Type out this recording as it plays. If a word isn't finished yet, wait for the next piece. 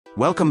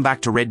Welcome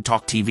back to Red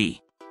Talk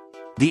TV.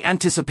 The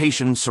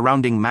anticipation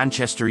surrounding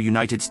Manchester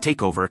United's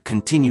takeover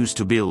continues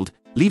to build,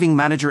 leaving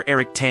manager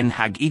Erik Ten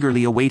Hag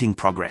eagerly awaiting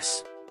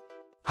progress.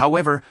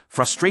 However,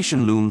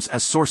 frustration looms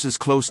as sources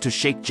close to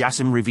Sheikh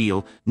Jassim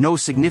reveal no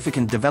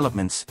significant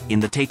developments in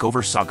the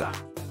takeover saga.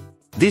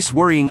 This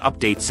worrying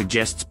update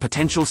suggests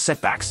potential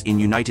setbacks in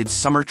United's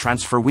summer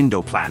transfer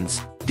window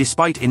plans,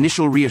 despite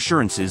initial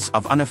reassurances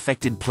of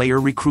unaffected player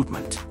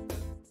recruitment.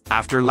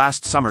 After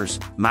last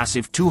summer's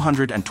massive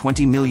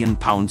 £220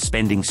 million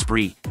spending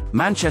spree,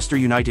 Manchester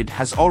United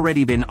has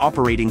already been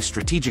operating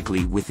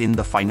strategically within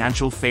the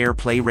financial fair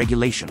play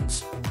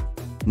regulations.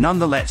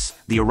 Nonetheless,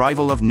 the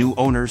arrival of new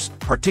owners,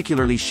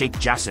 particularly Sheikh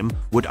Jassim,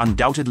 would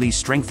undoubtedly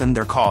strengthen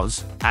their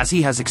cause, as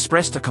he has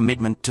expressed a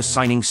commitment to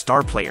signing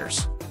star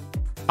players.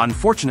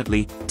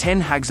 Unfortunately,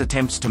 Ten Hag's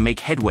attempts to make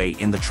headway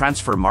in the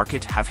transfer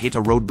market have hit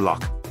a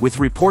roadblock, with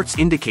reports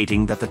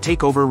indicating that the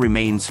takeover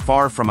remains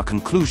far from a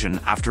conclusion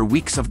after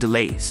weeks of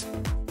delays.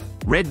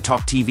 Red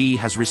Talk TV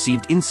has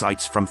received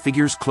insights from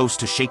figures close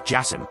to Sheikh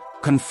Jassim,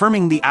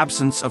 confirming the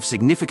absence of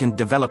significant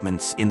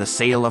developments in the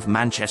sale of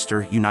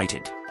Manchester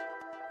United.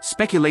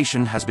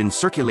 Speculation has been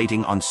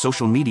circulating on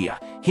social media,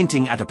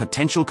 hinting at a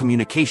potential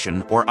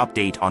communication or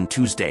update on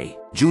Tuesday,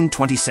 June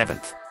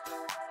 27th.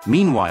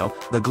 Meanwhile,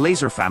 the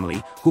Glazer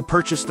family, who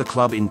purchased the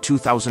club in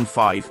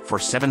 2005 for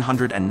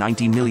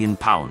 £790 million,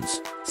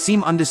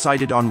 seem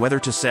undecided on whether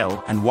to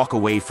sell and walk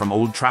away from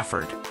Old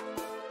Trafford.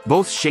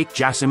 Both Sheikh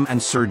Jassim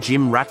and Sir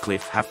Jim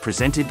Ratcliffe have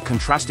presented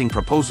contrasting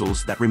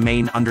proposals that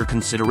remain under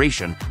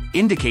consideration,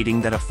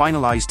 indicating that a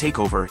finalised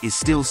takeover is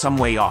still some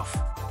way off.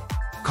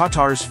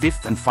 Qatar's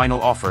fifth and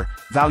final offer,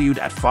 valued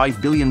at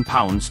 £5 billion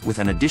with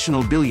an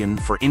additional billion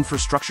for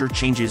infrastructure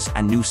changes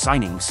and new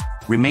signings,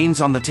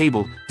 remains on the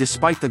table,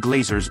 despite the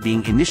Glazers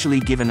being initially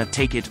given a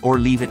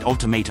take-it-or-leave-it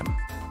ultimatum.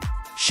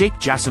 Sheikh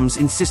Jassim's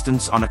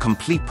insistence on a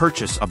complete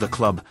purchase of the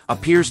club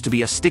appears to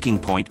be a sticking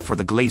point for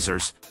the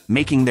Glazers,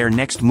 making their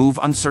next move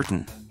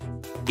uncertain.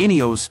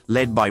 Ineos,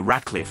 led by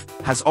Ratcliffe,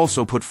 has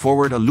also put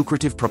forward a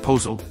lucrative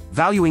proposal,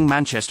 valuing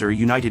Manchester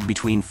United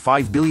between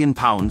 £5 billion and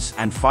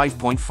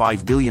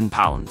 £5.5 billion.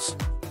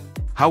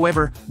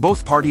 However,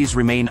 both parties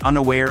remain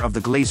unaware of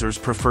the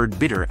Glazers' preferred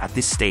bidder at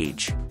this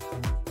stage.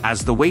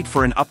 As the wait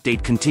for an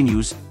update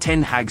continues,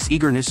 Ten Hag's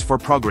eagerness for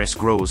progress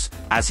grows,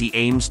 as he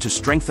aims to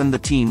strengthen the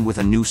team with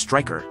a new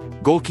striker,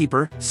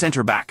 goalkeeper,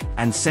 centre-back,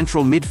 and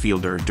central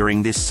midfielder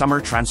during this summer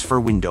transfer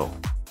window.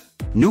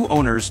 New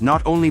owners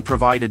not only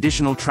provide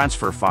additional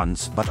transfer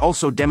funds but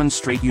also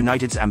demonstrate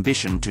United's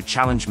ambition to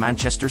challenge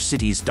Manchester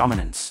City's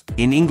dominance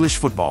in English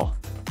football.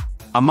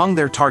 Among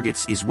their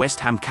targets is West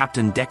Ham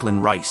captain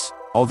Declan Rice,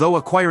 although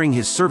acquiring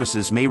his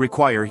services may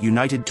require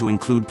United to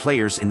include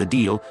players in the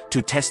deal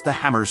to test the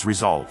Hammers'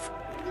 resolve.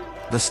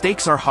 The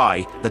stakes are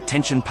high, the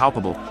tension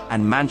palpable,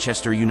 and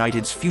Manchester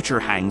United's future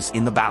hangs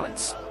in the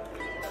balance.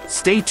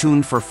 Stay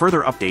tuned for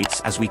further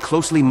updates as we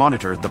closely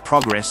monitor the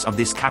progress of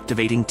this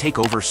captivating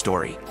takeover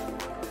story.